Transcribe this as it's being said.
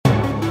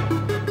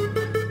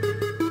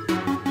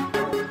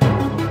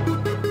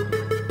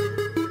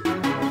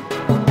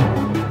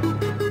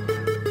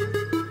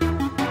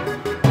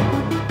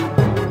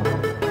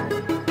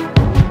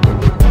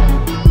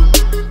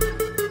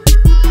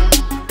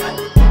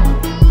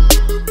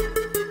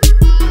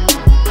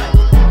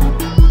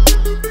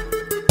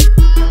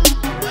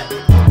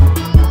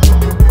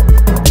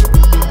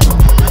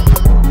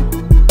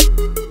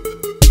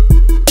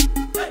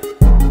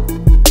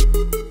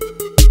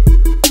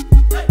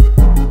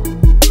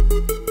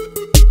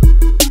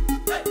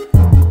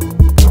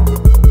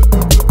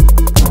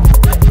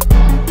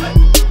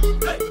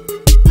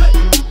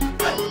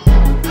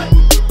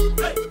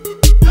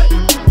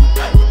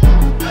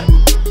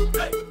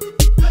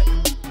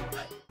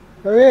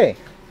Okay,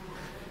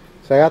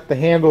 so I got the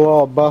handle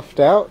all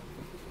buffed out.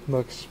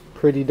 Looks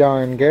pretty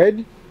darn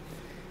good.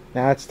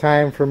 Now it's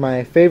time for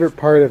my favorite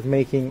part of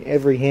making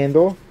every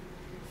handle,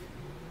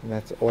 and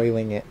that's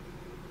oiling it.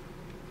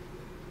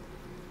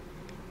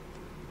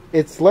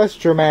 It's less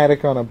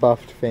dramatic on a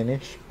buffed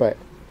finish, but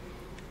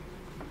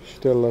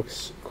still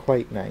looks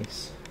quite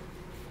nice.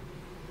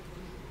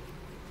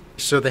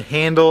 So the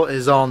handle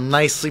is all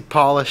nicely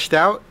polished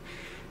out.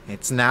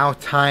 It's now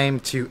time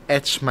to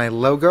etch my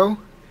logo,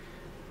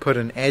 put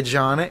an edge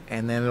on it,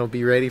 and then it'll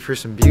be ready for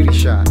some beauty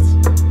shots.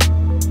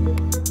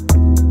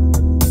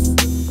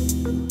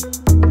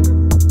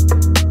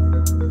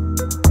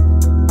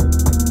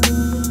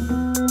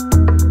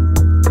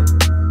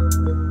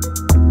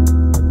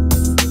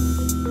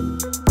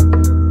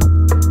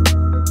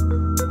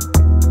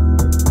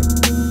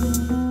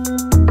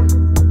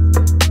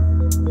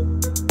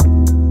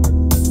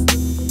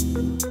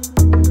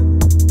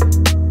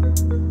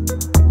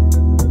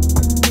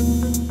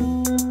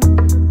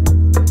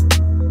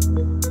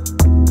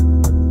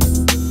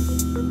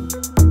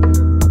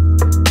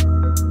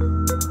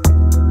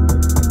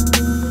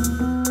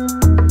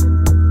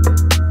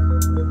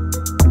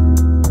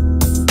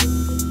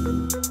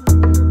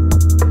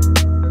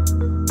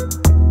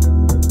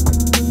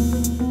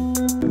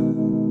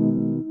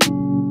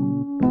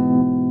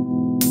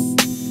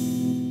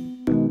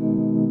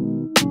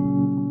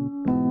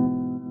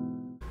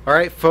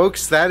 Alright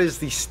folks, that is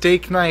the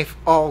steak knife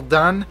all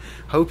done.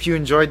 Hope you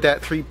enjoyed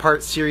that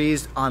 3-part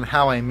series on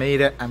how I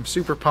made it. I'm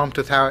super pumped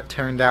with how it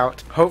turned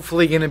out.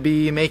 Hopefully going to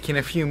be making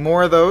a few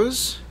more of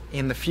those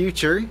in the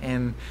future,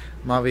 and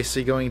I'm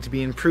obviously going to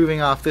be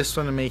improving off this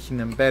one and making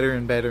them better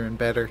and better and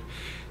better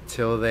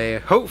till they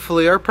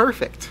hopefully are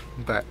perfect.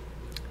 But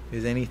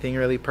is anything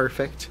really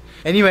perfect?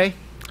 Anyway,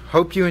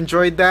 hope you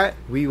enjoyed that.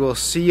 We will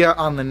see ya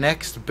on the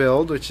next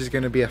build, which is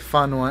going to be a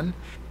fun one.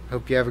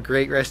 Hope you have a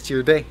great rest of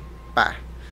your day. Bye.